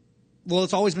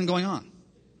 it's always been going on.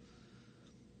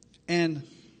 And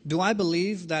do I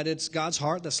believe that it's God's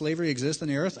heart that slavery exists in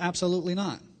the earth? Absolutely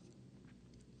not.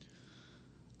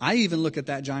 I even look at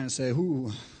that giant and say,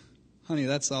 ooh, honey,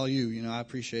 that's all you. I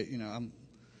appreciate,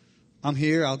 I'm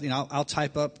here. I'll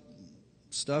type up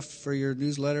stuff for your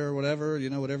newsletter or whatever,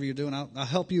 whatever you're doing. I'll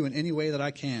help you in any way that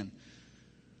I can.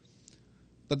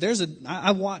 But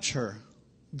I watch her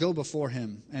go before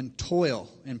him and toil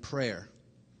in prayer.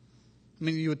 I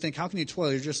mean, you would think, how can you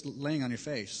toil? You're just laying on your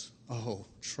face. Oh,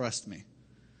 trust me.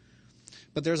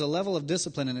 But there's a level of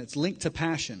discipline, and it's linked to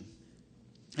passion.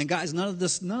 And guys, none of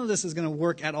this is going to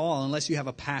work at all unless you have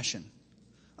a passion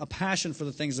for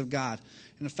the things of God.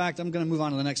 And in fact, I'm going to move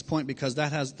on to the next point because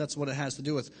that's what it has to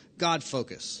do with God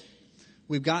focus.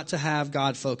 We've got to have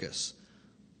God focus.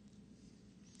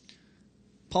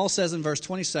 Paul says in verse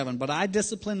 27, but I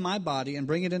discipline my body and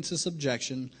bring it into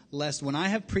subjection, lest when I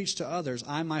have preached to others,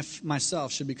 I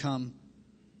myself should become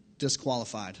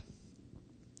disqualified.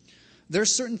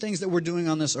 There's certain things that we're doing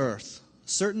on this earth,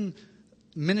 certain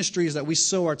ministries that we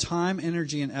sow our time,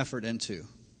 energy, and effort into,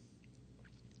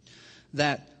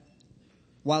 that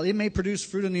while it may produce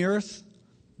fruit in the earth,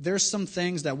 there's some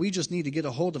things that we just need to get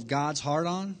a hold of God's heart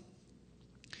on.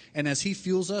 And as he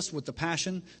fuels us with the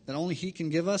passion that only he can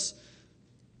give us,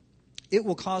 it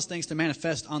will cause things to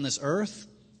manifest on this earth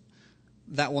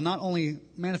that will not only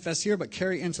manifest here, but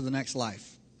carry into the next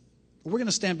life. We're going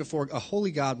to stand before a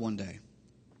holy God one day.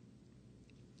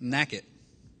 Naked.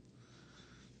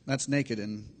 That's naked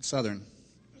in Southern.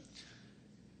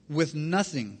 With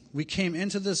nothing. We came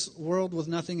into this world with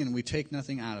nothing, and we take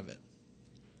nothing out of it.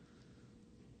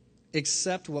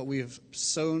 Except what we have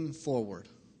sown forward.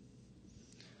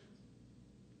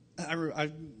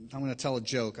 I'm going to tell a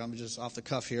joke. I'm just off the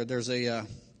cuff here. There's a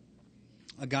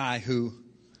guy who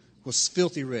was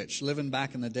filthy rich, living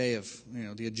back in the day of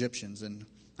the Egyptians, and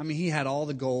he had all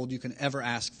the gold you can ever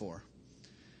ask for.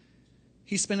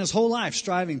 He spent his whole life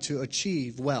striving to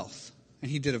achieve wealth, and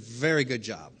he did a very good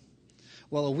job.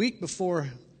 Well, a week before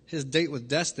his date with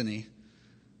destiny,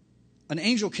 an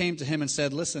angel came to him and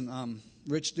said, "Listen,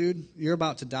 rich dude, you're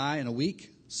about to die in a week,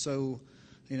 so."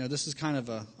 This is kind of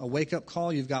a wake-up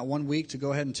call. You've got 1 week to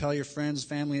go ahead and tell your friends,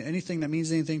 family, anything that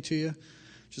means anything to you.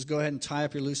 Just go ahead and tie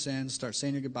up your loose ends, start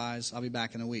saying your goodbyes. I'll be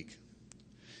back in a week.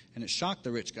 And it shocked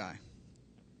the rich guy.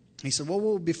 He said,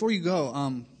 well, before you go,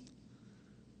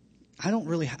 I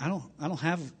don't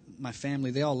have my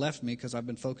family. They all left me because I've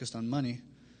been focused on money.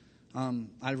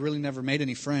 I really never made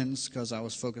any friends because I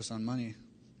was focused on money.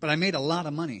 But I made a lot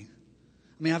of money.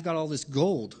 I've got all this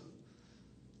gold.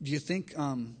 do you think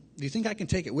I can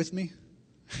take it with me?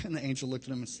 And the angel looked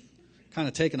at him, kind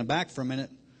of taken aback for a minute,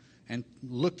 and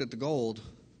looked at the gold.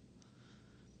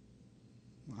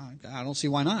 I don't see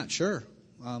why not. Sure.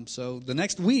 So the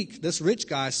next week, this rich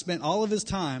guy spent all of his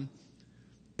time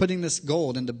putting this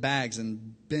gold into bags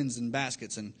and bins and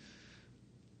baskets and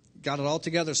got it all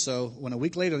together. So when a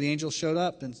week later the angel showed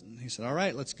up and he said, "All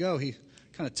right, let's go," he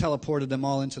kind of teleported them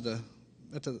all into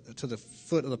to the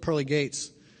foot of the pearly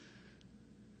gates.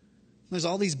 There's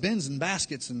all these bins and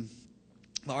baskets, and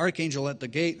the archangel at the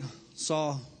gate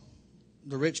saw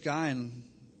the rich guy and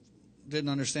didn't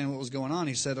understand what was going on.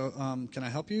 He said, "Can I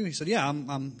help you?" He said, "Yeah,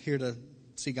 I'm here to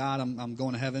see God. I'm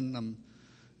going to heaven.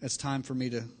 It's time for me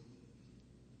to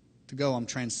go. I'm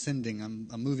transcending.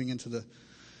 I'm moving into the."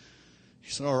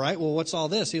 He said, "All right, well, what's all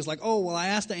this?" He was like, "Oh, well, I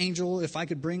asked the angel if I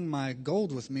could bring my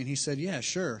gold with me." And he said, "Yeah,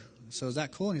 sure." So is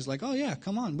that cool? And he's like, "Oh, yeah,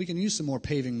 come on. We can use some more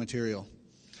paving material."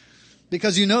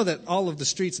 Because you know that all of the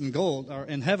streets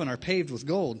in heaven are paved with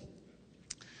gold.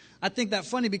 I think that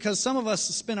funny because some of us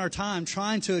spend our time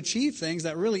trying to achieve things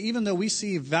that really, even though we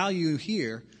see value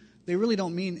here, they really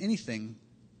don't mean anything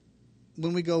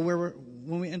when we go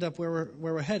when we end up where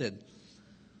we're headed.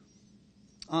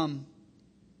 And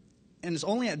it's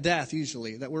only at death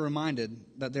usually that we're reminded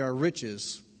that there are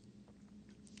riches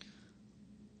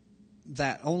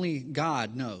that only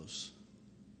God knows.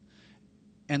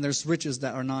 And there's riches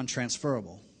that are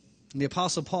non-transferable. And the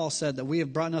Apostle Paul said that we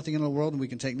have brought nothing into the world and we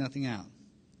can take nothing out.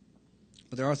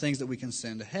 But there are things that we can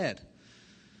send ahead.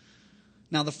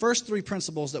 Now, the first three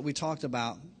principles that we talked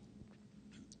about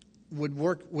would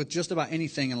work with just about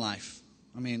anything in life.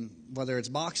 I mean, whether it's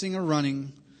boxing or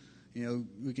running,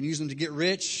 we can use them to get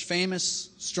rich, famous,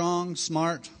 strong,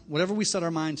 smart, whatever we set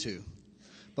our mind to.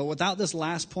 But without this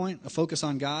last point, a focus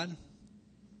on God,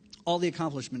 all the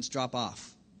accomplishments drop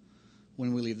off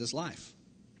when we leave this life.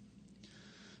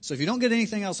 So if you don't get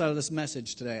anything else out of this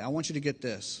message today, I want you to get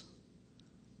this.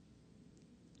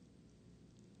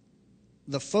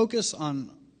 The focus on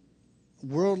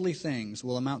worldly things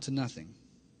will amount to nothing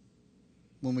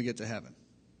when we get to heaven.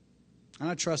 And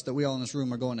I trust that we all in this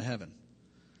room are going to heaven.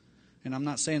 And I'm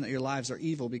not saying that your lives are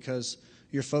evil because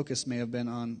your focus may have been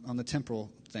on the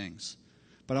temporal things.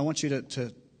 But I want you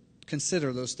to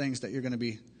consider those things that you're going to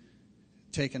be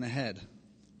taking ahead.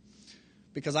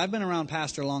 Because I've been around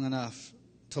Pastor long enough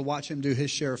to watch him do his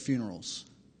share of funerals.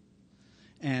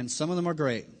 And some of them are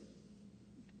great.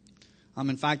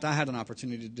 In fact, I had an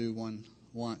opportunity to do one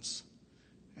once.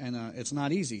 And it's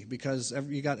not easy because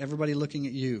you got everybody looking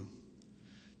at you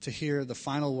to hear the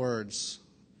final words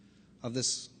of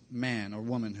this man or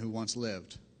woman who once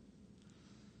lived.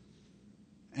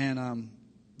 And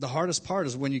the hardest part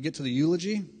is when you get to the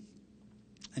eulogy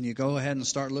and you go ahead and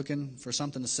start looking for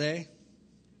something to say.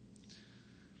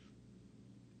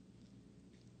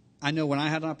 I know when I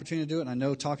had an opportunity to do it, and I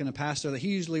know talking to Pastor, that he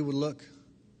usually would look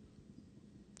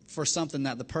for something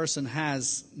that the person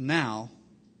has now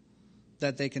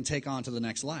that they can take on to the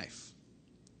next life.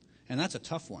 And that's a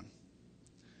tough one.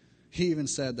 He even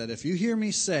said that if you hear me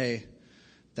say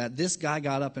that this guy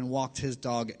got up and walked his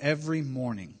dog every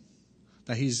morning,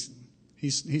 that he's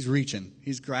reaching,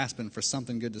 he's grasping for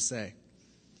something good to say.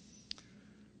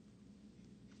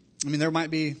 I mean, there might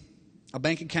be a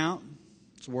bank account.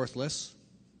 It's worthless.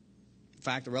 In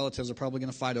fact, the relatives are probably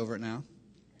going to fight over it now.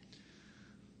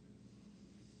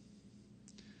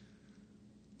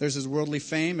 There's his worldly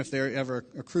fame, if there ever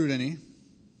accrued any.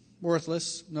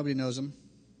 Worthless. Nobody knows him.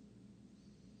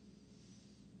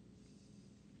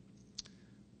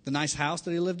 The nice house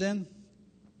that he lived in,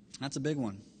 that's a big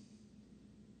one.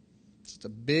 It's just a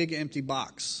big empty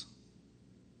box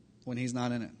when he's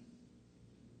not in it.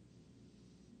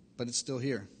 But it's still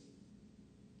here.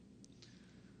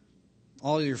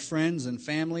 All your friends and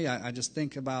family, I just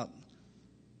think about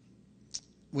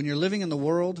when you're living in the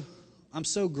world, I'm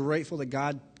so grateful that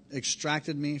God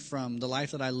extracted me from the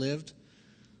life that I lived,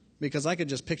 because I could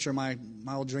just picture my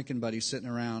old drinking buddies sitting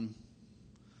around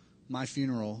my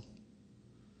funeral,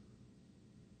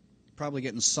 probably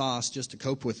getting sauce just to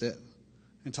cope with it,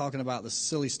 and talking about the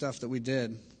silly stuff that we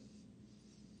did.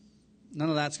 None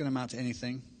of that's going to amount to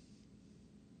anything.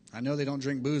 I know they don't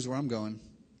drink booze where I'm going.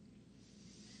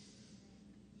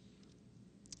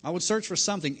 I would search for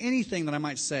something, anything that I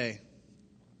might say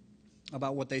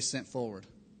about what they sent forward.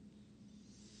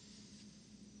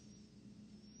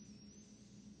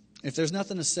 If there's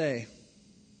nothing to say,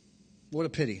 what a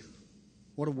pity.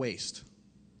 What a waste.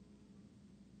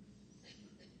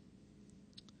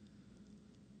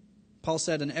 Paul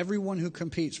said, and everyone who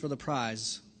competes for the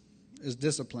prize is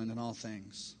disciplined in all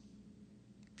things.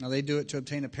 Now they do it to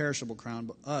obtain a perishable crown,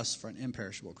 but us for an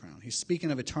imperishable crown. He's speaking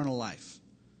of eternal life.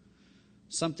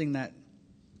 something that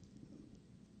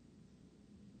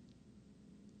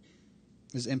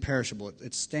is imperishable.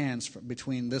 It stands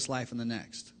between this life and the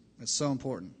next. It's so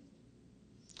important.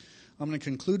 I'm going to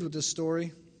conclude with this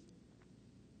story.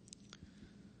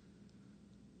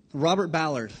 Robert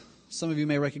Ballard. Some of you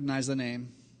may recognize the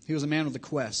name. He was a man with a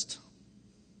quest.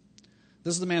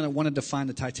 This is the man that wanted to find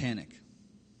the Titanic.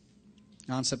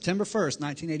 Now, on September 1st,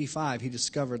 1985, he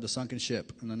discovered the sunken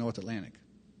ship in the North Atlantic,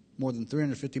 more than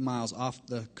 350 miles off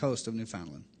the coast of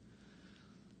Newfoundland.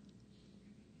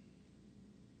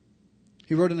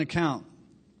 He wrote an account,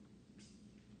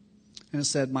 and it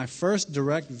said, "My first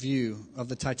direct view of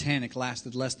the Titanic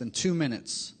lasted less than 2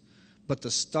 minutes, but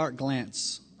the stark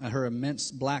glance at her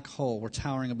immense black hull were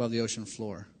towering above the ocean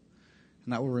floor,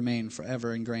 and that will remain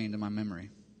forever ingrained in my memory.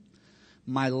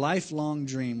 My lifelong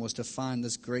dream was to find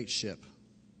this great ship,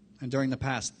 and during the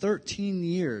past 13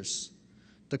 years,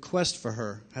 the quest for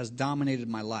her has dominated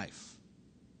my life."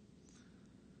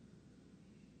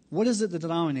 What is it that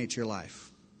dominates your life?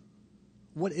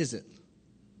 What is it?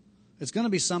 It's going to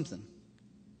be something.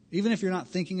 Even if you're not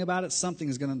thinking about it, something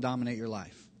is going to dominate your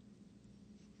life.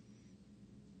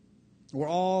 We're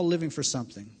all living for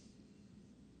something.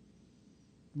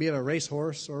 Be it a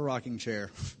racehorse or a rocking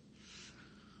chair.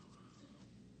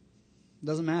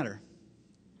 Doesn't matter.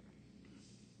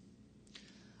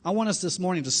 I want us this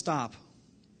morning to stop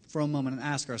for a moment and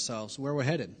ask ourselves where we're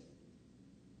headed.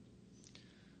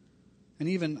 And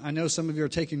even, I know some of you are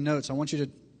taking notes. I want you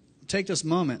to take this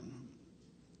moment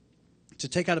to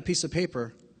take out a piece of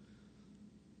paper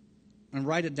and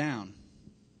write it down.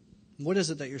 What is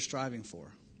it that you're striving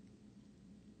for?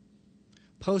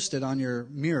 Post it on your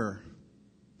mirror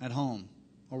at home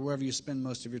or wherever you spend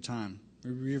most of your time.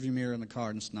 Your rearview mirror in the car,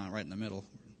 and it's not right in the middle.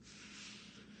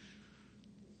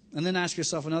 And then ask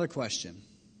yourself another question.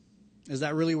 Is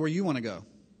that really where you want to go?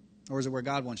 Or is it where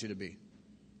God wants you to be?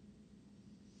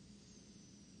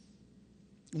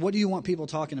 What do you want people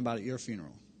talking about at your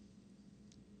funeral?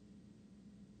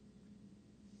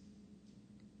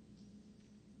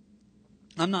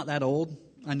 I'm not that old.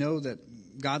 I know that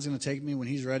God's going to take me when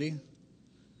He's ready.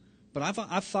 But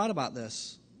I've thought about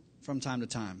this from time to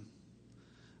time.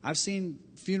 I've seen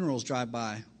funerals drive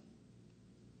by.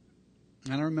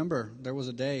 And I remember there was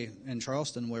a day in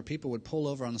Charleston where people would pull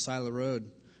over on the side of the road,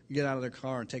 get out of their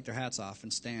car and take their hats off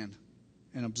and stand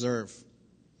and observe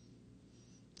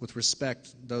with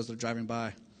respect those that are driving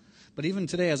by. But even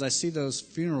today, as I see those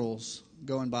funerals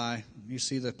going by, you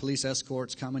see the police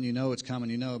escorts coming, you know it's coming,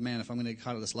 you know, man, if I'm going to get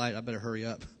caught at this light, I better hurry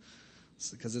up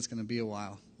because it's going to be a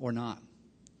while, or not.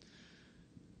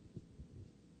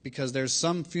 Because there's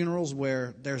some funerals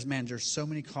where there's so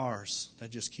many cars that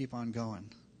just keep on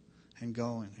going and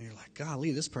going. And you're like,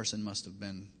 golly, this person must have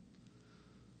been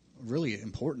really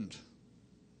important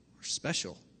or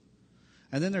special.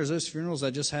 And then there's those funerals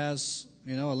that just has,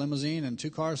 a limousine and 2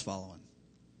 cars following.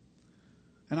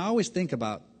 And I always think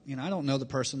about, I don't know the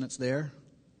person that's there,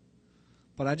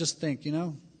 but I just think,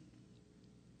 I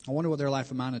wonder what their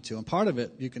life amounted to. And part of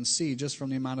it you can see just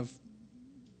from the amount of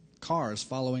cars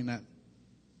following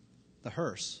the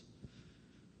hearse.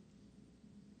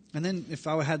 And then if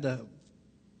I had the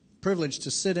privilege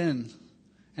to sit in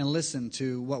and listen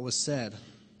to what was said,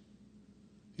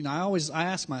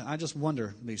 I just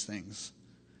wonder these things.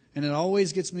 And it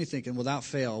always gets me thinking, without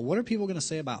fail, what are people going to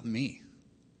say about me?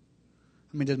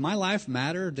 I mean, did my life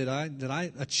matter? Did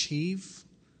I achieve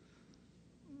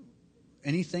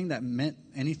anything that meant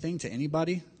anything to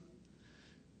anybody?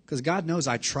 Because God knows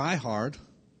I try hard.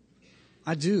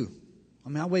 I do. I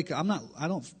mean, I wake up. I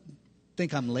don't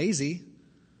think I'm lazy.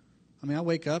 I mean, I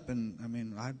wake up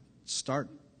and I start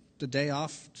the day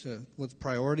off with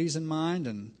priorities in mind,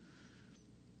 and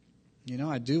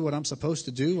I do what I'm supposed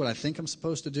to do, what I think I'm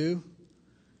supposed to do.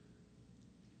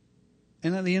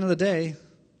 And at the end of the day,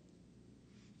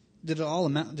 did it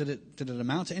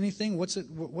amount to anything? Where's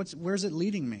it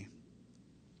leading me?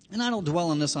 And I don't dwell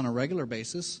on this on a regular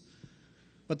basis,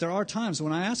 but there are times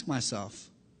when I ask myself,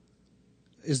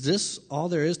 is this all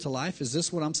there is to life? Is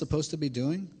this what I'm supposed to be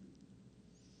doing?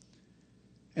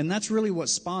 And that's really what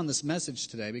spawned this message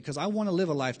today, because I want to live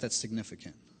a life that's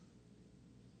significant.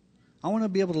 I want to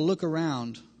be able to look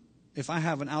around if I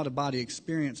have an out-of-body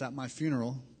experience at my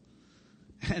funeral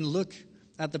and look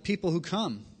at the people who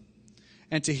come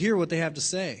and to hear what they have to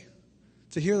say,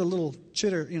 to hear the little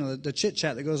chitter, the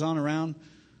chit-chat that goes on around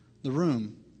the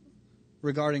room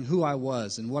regarding who I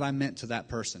was and what I meant to that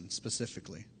person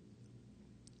specifically.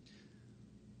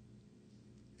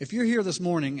 If you're here this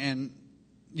morning and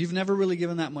you've never really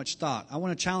given that much thought, I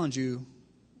want to challenge you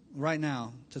right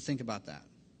now to think about that.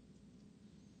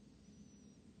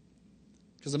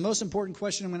 Because the most important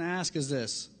question I'm going to ask is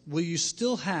this: will you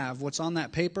still have what's on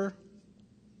that paper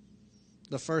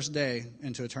the first day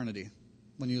into eternity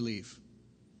when you leave?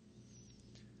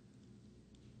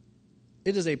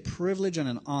 It is a privilege and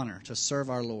an honor to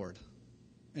serve our Lord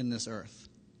in this earth.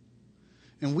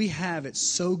 And we have it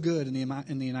so good in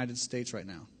the United States right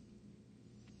now.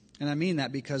 And I mean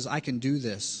that because I can do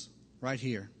this right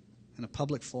here in a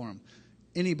public forum.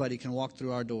 Anybody can walk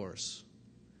through our doors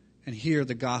and hear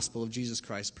the gospel of Jesus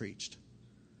Christ preached.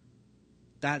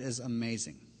 That is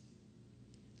amazing.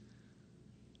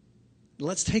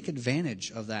 Let's take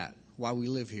advantage of that while we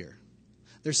live here.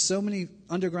 There's so many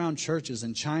underground churches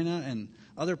in China and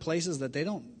other places that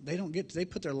they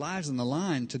put their lives on the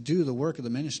line to do the work of the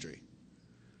ministry.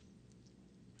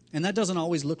 And that doesn't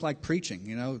always look like preaching.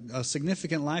 You know, a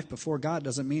significant life before God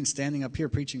doesn't mean standing up here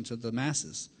preaching to the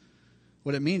masses.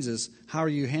 What it means is, how are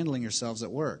you handling yourselves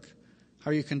at work?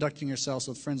 How are you conducting yourselves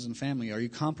with friends and family? Are you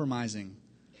compromising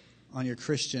on your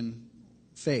Christian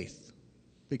faith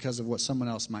because of what someone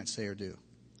else might say or do?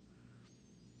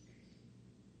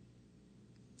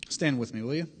 Stand with me,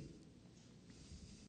 will you?